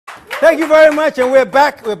Thank you very much, and we're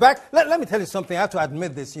back. We're back. Let me tell you something. I have to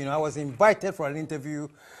admit this. You know, I was invited for an interview,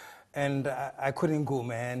 and I couldn't go,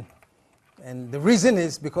 man. And the reason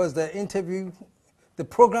is because the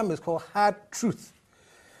program is called Hard Truth.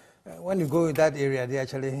 When you go in that area, they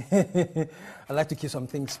actually, I like to keep some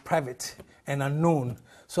things private and unknown,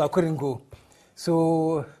 so I couldn't go.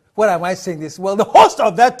 So what am I saying this? Well, the host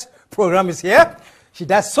of that program is here. She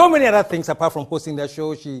does so many other things apart from hosting that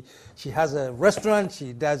show. She has a restaurant.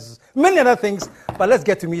 She does many other things. But let's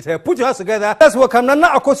get to meet her. Put your hands together. Let's welcome Nana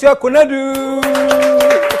Akosua Konadu.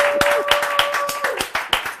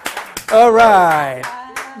 All right.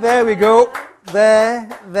 There we go. There,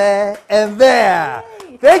 and there.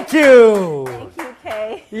 Thank you. Thank you,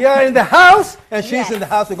 Kay. You're in the house, and she's in the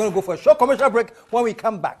house. We're going to go for a short commercial break. When we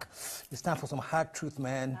come back, it's time for some hard truth,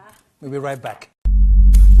 man. We'll be right back.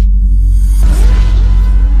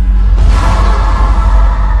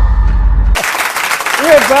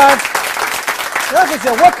 We're back.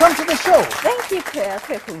 Welcome to the show. Thank you, Kay.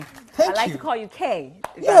 Thank you. I like to call you Kay.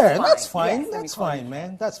 Yeah, that's fine. Yes, that's fine,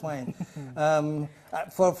 man. That's fine.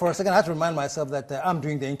 For a second, I had to remind myself that I'm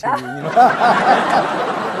doing the interview, you know.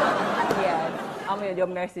 Yes, I'm at your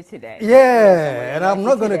mercy today. Yeah, and I'm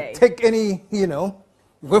not going to take any, you know,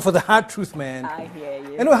 go for the hard truth, man. I hear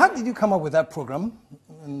you. Anyway, how did you come up with that program?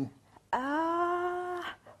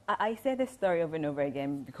 I say this story over and over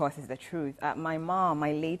again because it's the truth. My mom,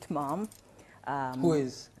 my late mom. Who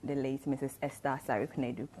is? The late Mrs. Esther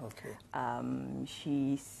Konadu. Okay.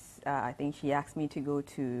 I think she asked me to go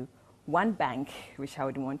to one bank, which I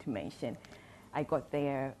wouldn't want to mention. I got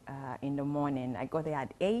there in the morning. I got there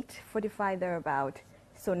at 8:45 thereabout.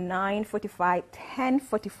 So 9:45,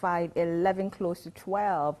 10:45, 11 close to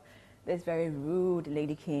 12. This very rude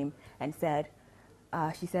lady came and said,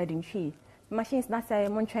 she said in Chi, machine's not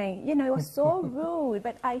saying, you know, it was so rude,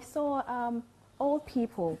 but I saw old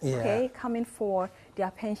people, okay, coming for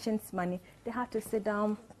their pensions money. They had to sit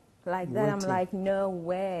down like that. I'm like, no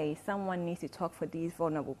way. Someone needs to talk for these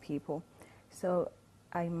vulnerable people. So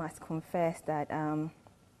I must confess that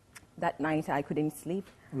that night I couldn't sleep.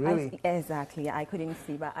 Really? Exactly. I couldn't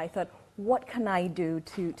sleep. I thought, what can I do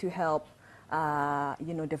to help,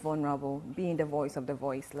 you know, the vulnerable, being the voice of the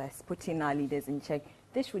voiceless, putting our leaders in check.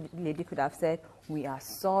 This lady could have said, we are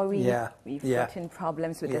sorry, we've gotten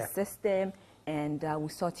problems with the system, and we'll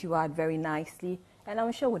sort you out very nicely. And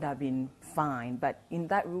I'm sure it would have been fine, but in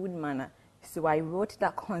that rude manner. So I wrote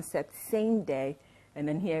that concept same day, and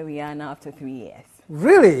then here we are now after 3 years.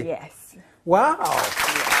 Really? Yes. Wow.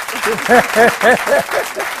 Yes.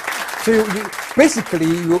 So basically,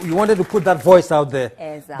 you wanted to put that voice out there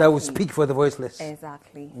that would speak for the voiceless.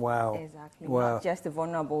 Exactly. Wow. Exactly. Wow. Not just the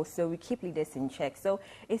vulnerable. So we keep leaders in check. So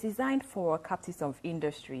it's designed for captives of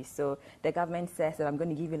industry. So the government says that I'm going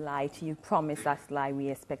to give you light. You promise us light.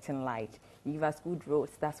 We're expecting light. You give us good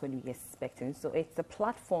roads. That's what we're expecting. So it's a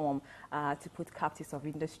platform to put captives of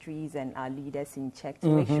industries and our leaders in check to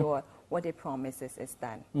make sure what they promise is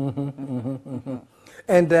done.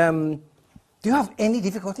 And do you have any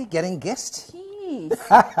difficulty getting guests? Jeez.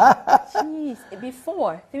 Jeez.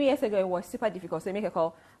 Before, 3 years ago, it was super difficult. So you make a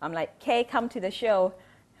call. I'm like, Kay, come to the show.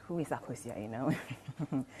 Who is Akosua, you know?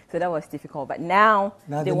 So that was difficult. But now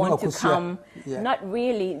they want to come. Yeah. Not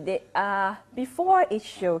really. They, before each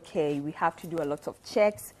show, Kay, we have to do a lot of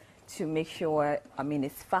checks to make sure, I mean,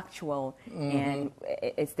 it's factual and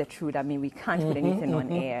it's the truth. I mean, we can't put anything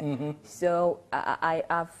on air. So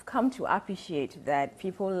I've come to appreciate that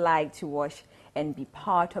people like to watch and be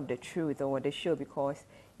part of the truth or the show because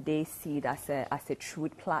they see it as a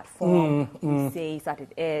truth platform. We say that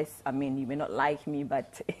it is. I mean, you may not like me,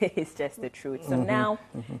 but it's just the truth. So now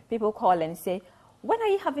people call and say, when are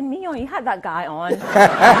you having me on? You had that guy on. And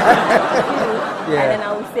then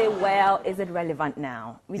I would say, well, is it relevant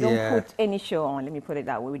now? We don't put any show on. Let me put it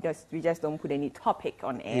that way. We just don't put any topic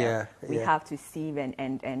on air. We have to see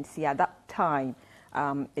and see at that time,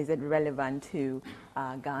 is it relevant to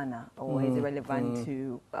Ghana or is it relevant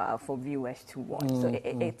to for viewers to watch? So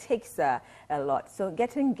it takes a lot. So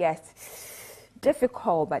getting guests,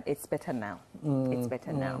 difficult, but it's better now. It's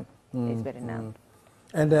better now. It's better now.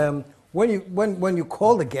 And when you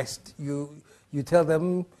call the guest, you tell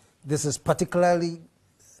them this is particularly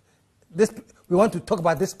this. We want to talk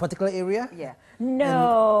about this particular area. Yeah.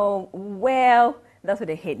 No. Well, that's what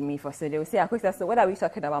they hate me for. So they will say, "Akosua, so what are we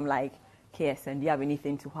talking about?" I'm like, "KSN, do you have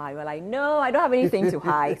anything to hide?" We're like, "No, I don't have anything to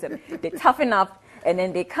hide." So they toughen up, and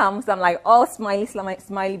then they come. So I'm like, all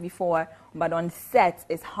smiley before, but on set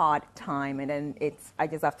it's hard time, and then I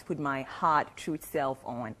just have to put my hard truth self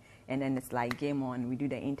on. And then it's like, game on, we do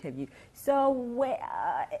the interview. So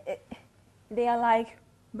they are like,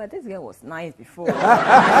 But this girl was nice before. You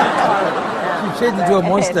changed into a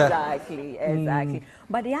monster. Exactly.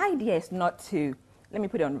 But the idea is not to, let me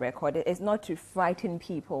put it on record, it's not to frighten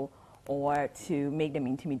people or to make them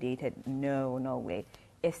intimidated. No, no way.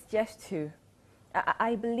 It's just to,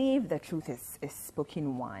 I believe the truth is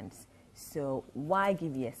spoken once. So why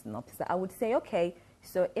give you a synopsis? I would say, okay,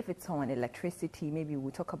 so if it's on electricity, maybe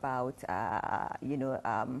we'll talk about,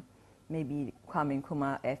 maybe Kwame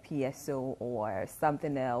Nkrumah FPSO or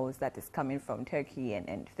something else that is coming from Turkey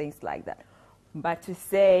and things like that. But to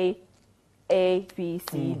say A, B,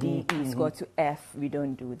 C, D, E, score to F, we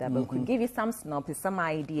don't do that. But we could give you some synopsis, some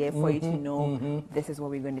idea for you to know this is what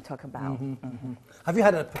we're going to talk about. Have you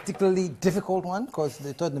had a particularly difficult one because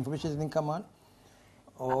they thought the information didn't come on?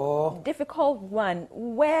 Difficult one.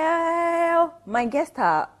 Well, my guests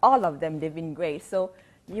are, all of them, they've been great. So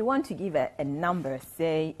you want to give a number,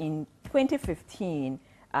 say in 2015,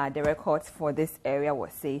 the records for this area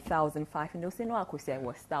was, say, 1,005, and they'll say, no, Akosua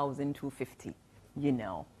was 1,250, you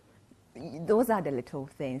know. Those are the little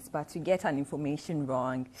things, but to get an information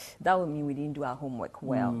wrong, that would mean we didn't do our homework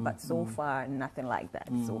well. But so far, nothing like that,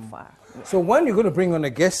 so far. Yeah. So when you're going to bring on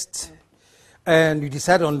a guest, and you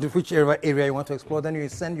decide on which area you want to explore, then you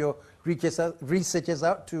send your researchers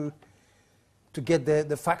out to get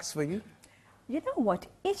the facts for you? You know what?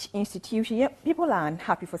 Each institution, people are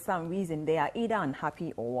unhappy for some reason. They are either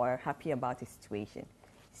unhappy or happy about the situation.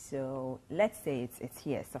 So let's say it's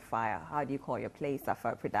here, Sapphire. How do you call your place?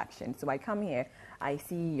 Sapphire Production. So I come here, I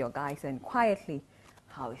see your guys, and quietly,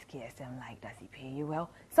 how is KSM like? Does he pay you well?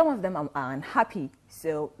 Some of them are unhappy,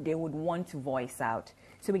 so they would want to voice out.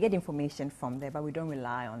 So we get information from there, but we don't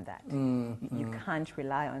rely on that. You can't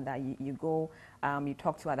rely on that. You go, you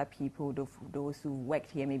talk to other people, those who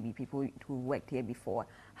worked here, maybe people who worked here before.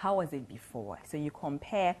 How was it before? So you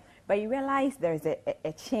compare, but you realize there's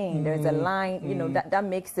a chain, there's a line, you know, that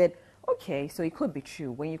makes it, okay, so it could be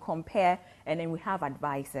true. When you compare, and then we have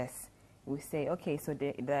advisors, we say, okay, so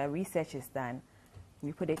the research is done.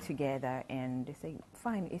 We put it together, and they say,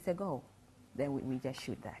 fine, it's a go. Then we just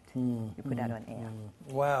shoot that. We put that on air.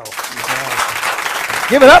 Wow.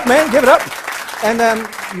 Give it up, man. Give it up. And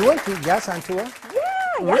you went to Yasantua?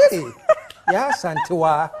 Yeah. Really?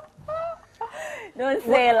 Yasantua. Don't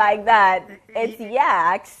say it like that. It's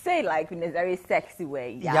yak. Say it like in a very sexy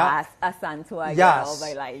way. Yes. Asantua. Yes.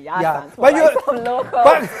 Like Yasantua.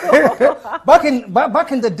 But like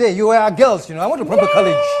back in the day, you were girls, you know. I went to proper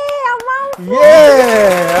college.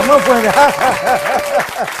 Yeah, I'm up for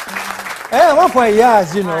I'm up for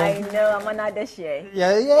years, you know. I know, I'm another share.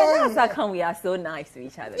 Yeah. That's how come we are so nice to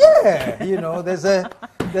each other. Yeah, you know, there's a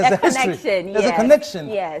connection. History. There's a connection.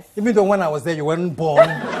 Yes. Even though when I was there, you weren't born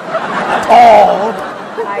at all.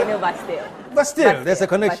 I know, but still, there's a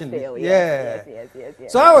connection. Still, yes.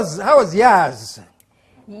 Yes. So how was Yaz?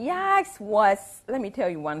 Yaz was, let me tell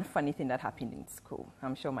you one funny thing that happened in school.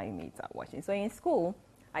 I'm sure my mates are watching. So in school,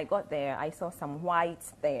 I got there, I saw some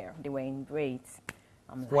whites there. They were in braids.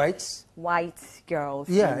 Whites? White girls.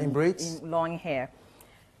 Yeah, in braids. In long hair.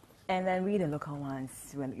 And then we the local ones,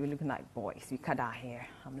 we're looking like boys. We cut our hair.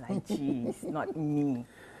 I'm like, geez, not me.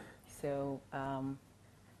 So I'm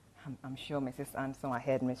sure Mrs. Anson, our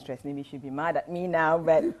headmistress, maybe she'd be mad at me now,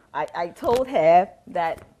 but I told her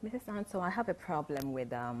that, Mrs. Anson, I have a problem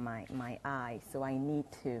with my eye, so I need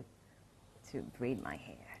to braid my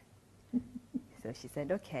hair. So she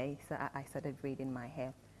said, okay. So I started braiding my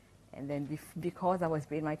hair. And then because I was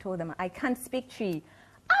braiding, I told them, I can't speak Tree.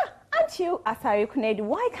 Aren't you Asari Konadu?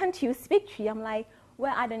 Why can't you speak Tree? I'm like,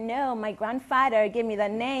 well, I don't know. My grandfather gave me the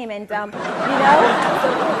name, and you know, so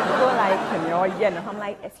people like, I'm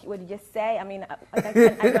like, what did you say? I mean, I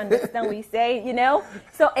don't understand what you say, you know.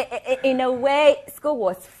 So in a way, school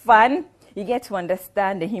was fun. You get to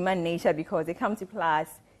understand the human nature because they come to class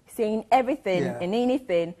saying everything and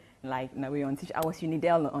anything. Like, now we're on teach. I was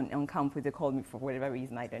Unidel on campus. They called me for whatever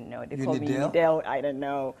reason, I don't know. They called me Unidel, I don't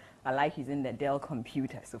know. I like using the Dell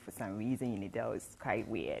computer, so for some reason Unidel is quite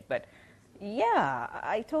weird. But yeah,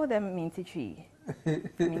 I told them Minty Tree.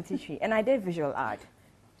 And I did visual art.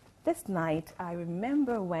 This night, I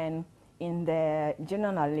remember when in the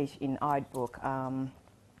general knowledge in art book,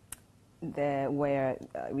 where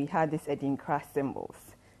we had this Ankrah symbols.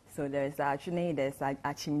 So there's actually, there's like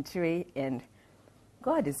Achimchiri, and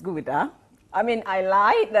God is good, huh? I mean, I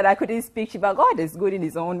lied that I couldn't speak, but God is good in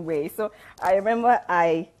his own way. So I remember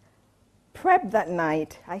I prepped that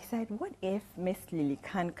night. I said, what if Miss Lily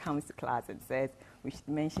Khan comes to class and says, we should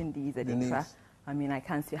mention these at Ankrah? I mean, I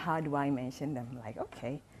can't see, how do I mention them? Like,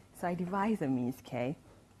 okay. So I devised a means, okay?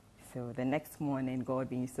 So the next morning, God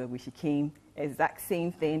being so good, she came, exact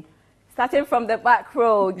same thing. starting from the back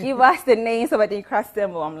row, give us the names of the Ankrah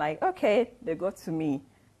symbol. I'm like, okay, they go to me.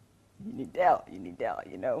 You need Del,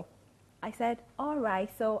 you know. I said, all right,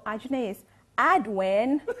 so Ajune is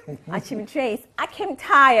Adwin, Achimtrace. I came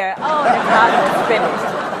tired. Oh, the class was finished.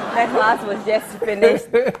 The class was just finished.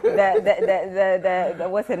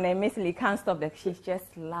 What's her name? Miss Lee can't stop that. She's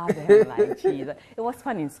just laughing like geez. It was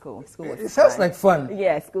fun in school. School was It sounds like fun.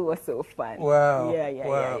 Yeah, school was so fun. Wow. Yeah.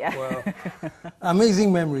 Wow.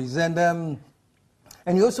 Amazing memories. And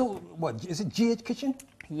you also, what, is it GH Kitchen?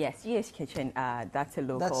 Yes, GH Kitchen. That's a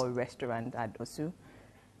local restaurant at Osu.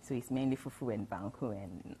 So it's mainly fufu and banku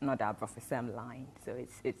and not our Professor line. So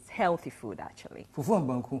it's healthy food actually. Fufu and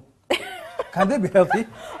banku. Can they be healthy?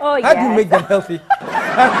 Oh, How do you make them healthy?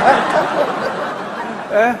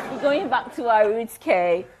 We're going back to our roots,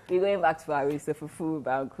 Kay. We're going back to our roots. So fufu,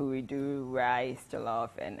 banku, we do rice, jollof,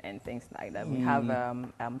 and things like that. We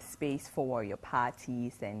have space for your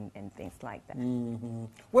parties and things like that.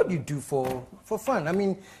 What do you do for fun? I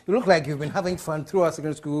mean, you look like you've been having fun throughout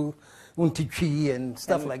secondary school, Tgif and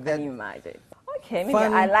stuff like that. Can you imagine? Okay, maybe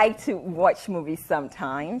I like to watch movies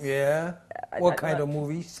sometimes. Yeah. What kind of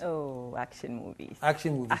movies? Oh, action movies.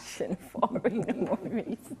 Action movies. Action foreign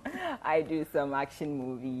movies. I do some action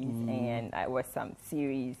movies and I watch some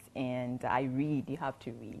series and I read. You have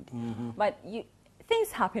to read. But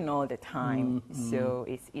things happen all the time. So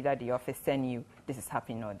it's either the office send you, this is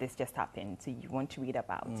happening or this just happened. So you want to read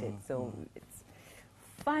about it. So it's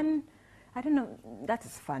fun. I don't know. That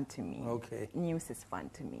is fun to me. Okay. News is fun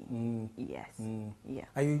to me. Yes. Yeah.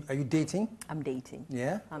 Are you dating? I'm dating.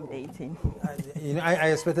 Yeah. I'm dating. I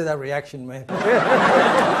expected that reaction, man.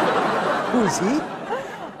 Who is he?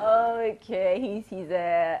 Okay, he's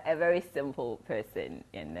a very simple person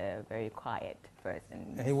and a very quiet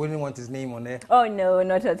person. He wouldn't want his name on there. Oh no,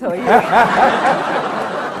 not at all.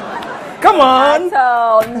 Come on.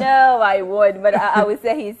 So no, I would, but I would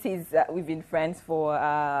say we've been friends for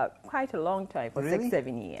quite a long time, for really?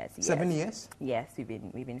 6-7 years. Yes. 7 years? Yes, we've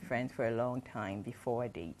been friends for a long time before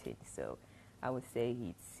dating. So I would say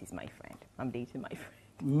he's my friend. I'm dating my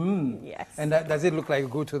friend. Yes. And does it look like you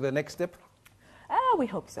go to the next step? We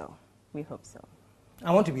hope so. We hope so.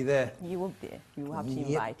 I want to be there. You will be. You will have to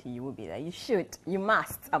invite you. You will be there. You should. You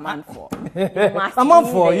must. I'm on for. You must. I'm on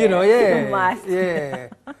for. You know. Yeah. You must. Yeah.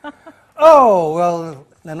 Oh well,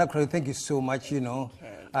 Nana Akosua, thank you so much. You know,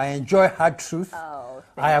 okay. I enjoy hard truth. Oh,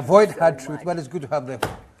 I avoid so hard truth, much. but it's good to have the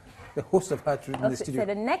host of hard truth in the studio. So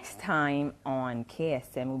the next time on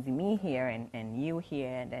KSM will be me here and you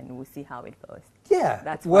here, and then we'll see how it goes. Yeah.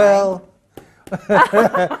 That's well.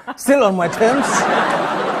 Still on my terms.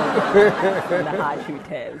 The hard truth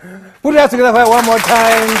terms. Put it together one more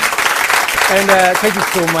time. And thank you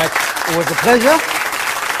so much. It was a pleasure.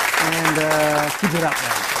 And keep it up,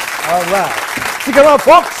 man. All right. Stick around,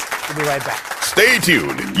 folks. We'll be right back. Stay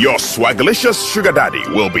tuned. Your swagalicious sugar daddy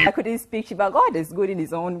will be. I couldn't speak, but God is good in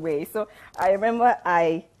his own way. So I remember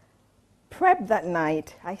I prepped that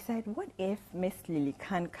night. I said, what if Miss Lily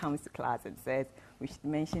Khan comes to class and says, we should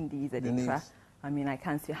mention these at Ankrah? I mean, I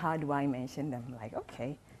can't see, how do I mention them? I'm like,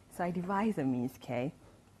 okay. So I devised a means, okay?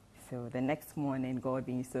 So the next morning, God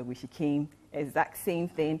being so good, she came, exact same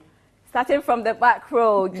thing. Starting from the back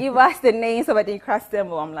row, give us the names of the Ankrah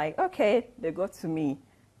symbol. I'm like, okay, they go to me.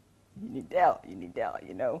 You need Del,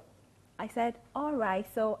 you know. I said, all right,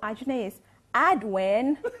 so Ajune is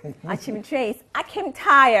Adwin, Achimtrace. I came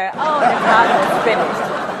tired. Oh, the class was finished.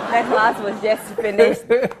 The class was just finished.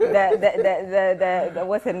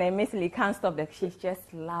 What's her name? Miss Lee can't stop that. She's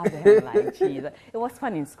just laughing like geez. It was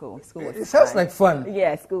fun in school. School was It sounds like fun.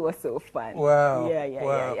 Yeah, school was so fun. Wow.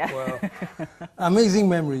 Yeah. Amazing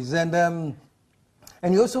memories. And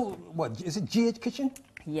you also, what, is it GH Kitchen?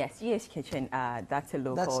 Yes, GH Kitchen. That's a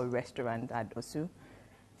local restaurant at Osu.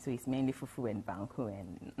 So it's mainly fufu and banku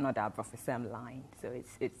and not our Professor line. So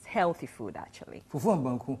it's healthy food actually. Fufu and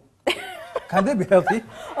banku. Can they be healthy?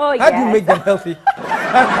 Oh, How do you make them healthy?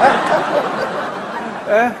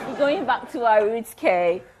 We're going back to our roots,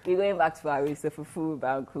 Kay. We're going back to our roots. So fufu,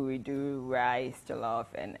 banku, we do rice, jollof,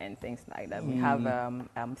 and things like that. We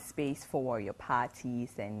have space for your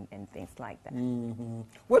parties and things like that.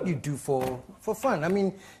 What do you do for fun? I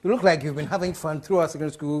mean, you look like you've been having fun throughout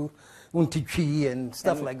secondary school, Tgif and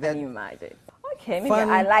stuff like that. Can you imagine? Okay, maybe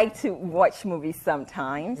I like to watch movies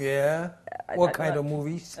sometimes. Yeah. What kind of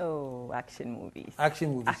movies? Oh, action movies.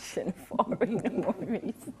 Action movies. Action foreign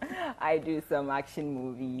movies. I do some action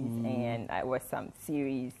movies and I watch some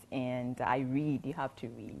series and I read. You have to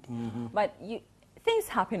read. But things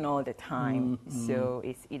happen all the time. So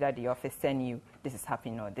it's either the office send you, this is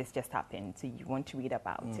happening or this just happened. So you want to read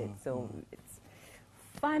about it. So it's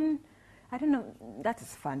fun. I don't know. That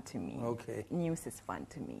is fun to me. Okay. News is fun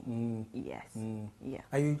to me. Yes. Yeah.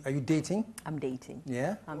 Are you dating? I'm dating.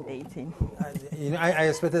 Yeah? I'm dating. I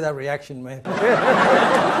expected that reaction, man.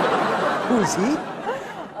 Who is he?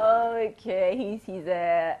 Okay, he's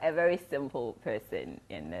a very simple person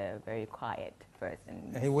and a very quiet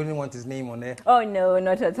person. He wouldn't want his name on there. Oh no,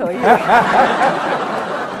 not at all.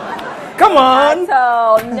 Come on! At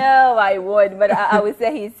all. No, I would. But I would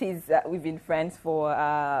say we've been friends for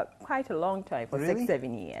quite a long time, for really?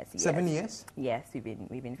 7 years. Yes. 7 years? Yes, we've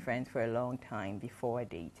been friends for a long time before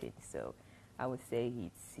dating. So I would say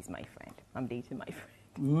he's my friend. I'm dating my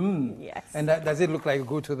friend. Yes. And does it look like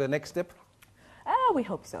go to the next step? We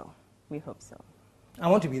hope so. We hope so. I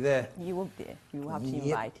want to be there. You will be there. You have to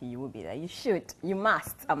invite him. You will be there. You should. You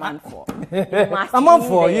must. I'm on for. I'm on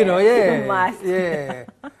for, yeah. You must. Yeah.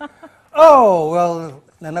 Oh, well,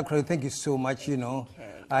 Nana Akosua, thank you so much,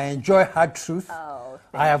 Okay. I enjoy Hard Truth. Oh,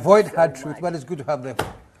 I avoid so Hard Truth, much. but it's good to have the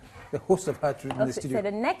host of Hard Truth in the studio. So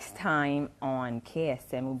the next time on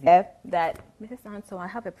KSM will be that, Mrs. Anso, I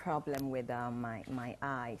have a problem with my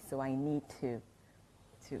eye, so I need to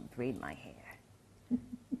braid my hair.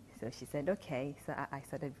 So she said, okay. So I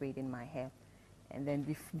started braiding my hair. And then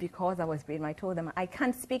because I was braiding, I told them, I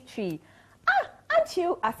can't speak Tree. Aren't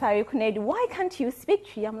you Asari Konadu? Why can't you speak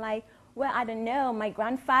Tree? I'm like, well, I don't know. My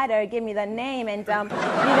grandfather gave me the name and, so people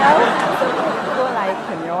go like,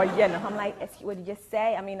 I'm like, what did you just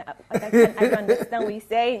say? I mean, I don't understand what you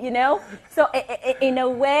say, So in a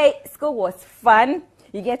way, school was fun.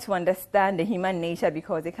 You get to understand the human nature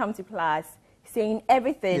because they come to class saying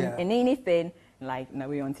everything and anything. Like, now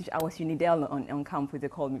we're on teach. I was Unidel on campus. They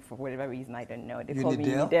called me for whatever reason. I don't know. They called me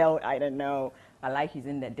Unidel. I don't know. I like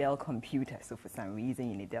using the Dell computer. So for some reason,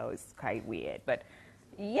 Unidel is quite weird. But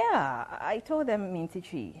yeah, I told them Minty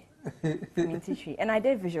Tree. And I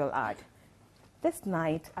did visual art. This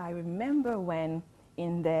night, I remember when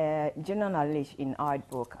in the general knowledge in art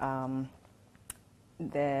book,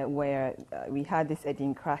 where we had this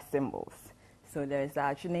Ankrah symbols. So there's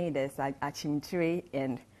actually, there's Achimtiri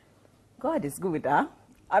and God is good, huh?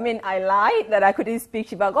 I mean, I lied that I couldn't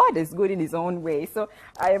speak, but God is good in his own way. So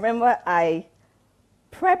I remember I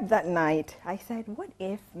prepped that night. I said, what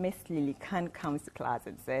if Miss Lily Khan comes to class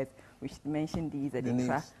and says, we should mention these at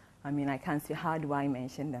Ankrah? I mean, I can't see, how do I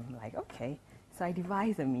mention them? Like, okay. So I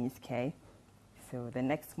devised a means, okay? So the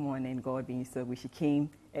next morning, God being so good, she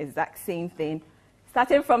came, exact same thing.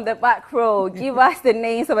 Starting from the back row, give us the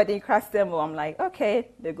names of the Ankrah symbol. I'm like, okay,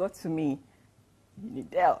 they go to me.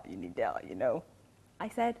 Unidel, I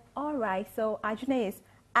said, all right, so Ajune is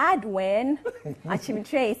Adwin,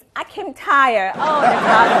 Achimtrace, Akimtire. Oh, the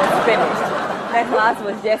class was finished. The class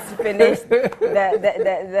was just finished.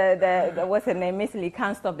 What's her name? Miss Lee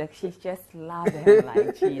can't stop. She's just laughing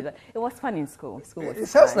like, geez. It was fun in school. School was It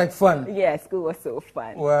sounds like fun. Yeah, school was so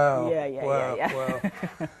fun. Wow. Yeah. Wow.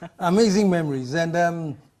 Amazing memories.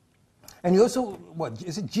 And you also, what,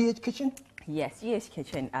 is it GH Kitchen? Yes, GH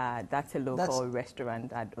Kitchen. That's a local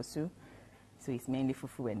restaurant at Osu. So it's mainly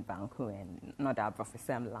fufu and banku and not our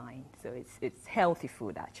Professor line. So it's healthy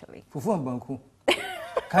food, actually. Fufu and banku.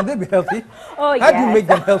 Can they be healthy? Oh, How do you make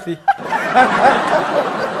them healthy?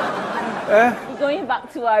 Going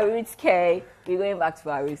back to our roots, Kay. We're going back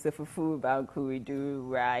to our roots. So fufu, banku, we do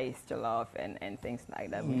rice, jollof, and things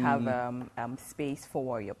like that. We have space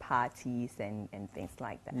for your parties and things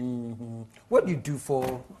like that. What do you do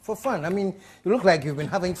for fun? I mean, you look like you've been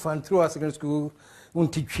having fun throughout secondary school,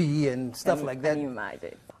 Untichi and stuff like that. Can you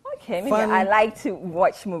imagine? Okay, maybe I like to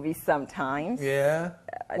watch movies sometimes. Yeah.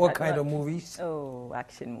 What kind of movies? Oh,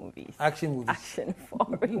 action movies. Action movies. Action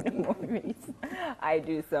foreign movies. I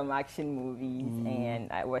do some action movies and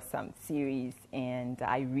I watch some series and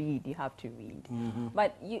I read. You have to read.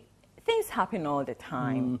 But things happen all the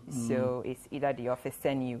time. So it's either the office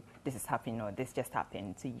send you, this is happening or this just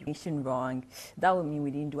happened to you. Anything wrong, that would mean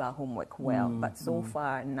we didn't do our homework well. But so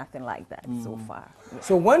far, nothing like that so far. Yeah.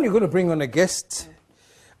 So when you're going to bring on a guest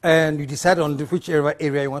and you decide on which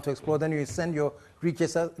area you want to explore, then you send your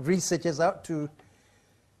researchers out to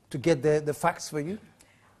get the facts for you?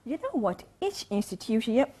 You know what? Each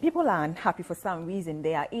institution, people are unhappy for some reason.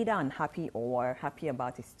 They are either unhappy or happy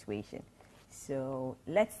about a situation. So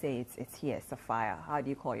let's say it's here, Sapphire. How do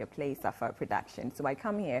you call your place? Sapphire Production. So I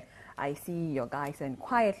come here, I see your guys, and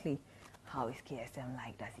quietly, how is KSM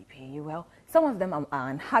like? Does he pay you well? Some of them are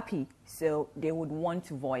unhappy, so they would want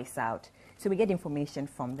to voice out. So we get information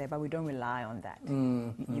from there, but we don't rely on that.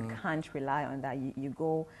 You can't rely on that. You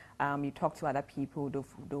go, you talk to other people,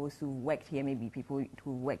 those who worked here, maybe people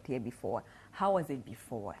who worked here before. How was it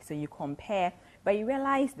before? So you compare, but you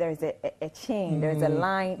realize there's a chain, there's a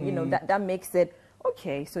line, that makes it,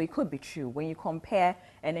 okay, so it could be true. When you compare,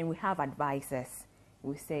 and then we have advisors,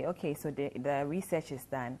 we say, okay, so the research is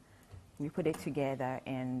done. We put it together,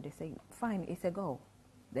 and they say, fine, it's a go.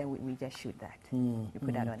 Then we just shoot that. We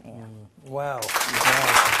put that on air. Wow.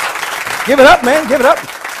 Give it up, man. Give it up.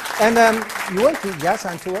 And you went to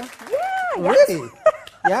Yasantua? Yeah. Really?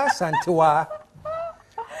 Yasantua.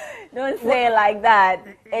 Don't say it like that.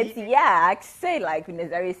 It's yak. Say it like in a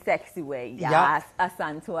very sexy way. Yes,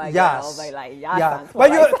 Asantua. Yes. But like Yeah. Asantua.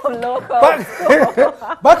 But Like some local.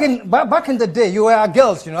 back in the day, you were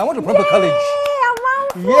girls, you know. I went to proper college.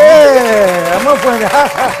 Yeah, I'm up for it.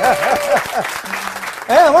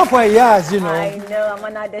 I'm up for years, you know. I know, I'm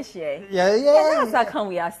another share. Yeah. That's how come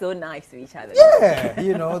we are so nice to each other. Yeah,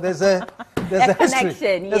 you know, there's a history.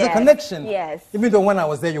 connection. There's a Yes. connection. Yes. Even though when I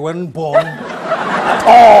was there, you weren't born at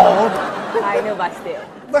all. I know, but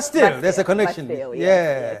still. There's a connection. But still,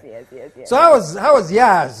 yeah. Yes. So how was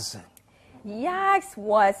Yaz? Yaks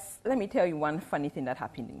was, let me tell you one funny thing that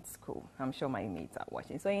happened in school. I'm sure my mates are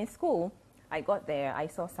watching. So in school, I got there, I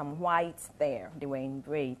saw some whites there. They were in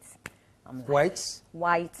braids. Like, Whites?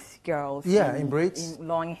 White girls. Yeah, in braids. In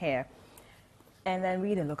long hair. And then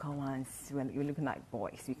we the local ones, when you're looking like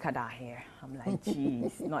boys, we cut our hair. I'm like,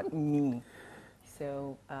 geez, not me.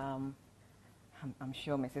 So I'm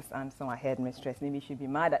sure Mrs. Anson, our headmistress, maybe she'd be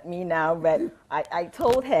mad at me now, but I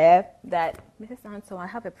told her that, Mrs. Anson, I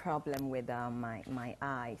have a problem with my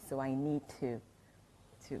eye, so I need to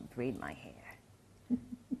braid my hair.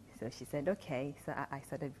 So she said, okay. So I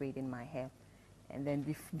started braiding my hair. And then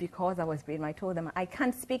because I was braiding, I told them, I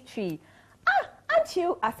can't speak Tree. Aren't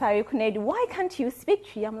you, Asari Konadu, why can't you speak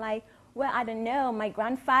Tree? I'm like, well, I don't know. My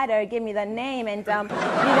grandfather gave me the name, and, you know, so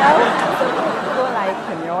people like,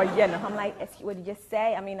 I'm like, what did you just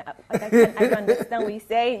say? I mean, I don't understand what you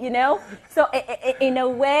say, you know? So in a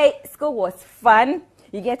way, school was fun.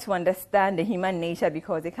 You get to understand the human nature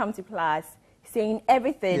because they come to class saying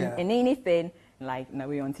everything and anything. Like, now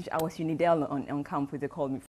we're on teach. I was Unidel on campus. They called me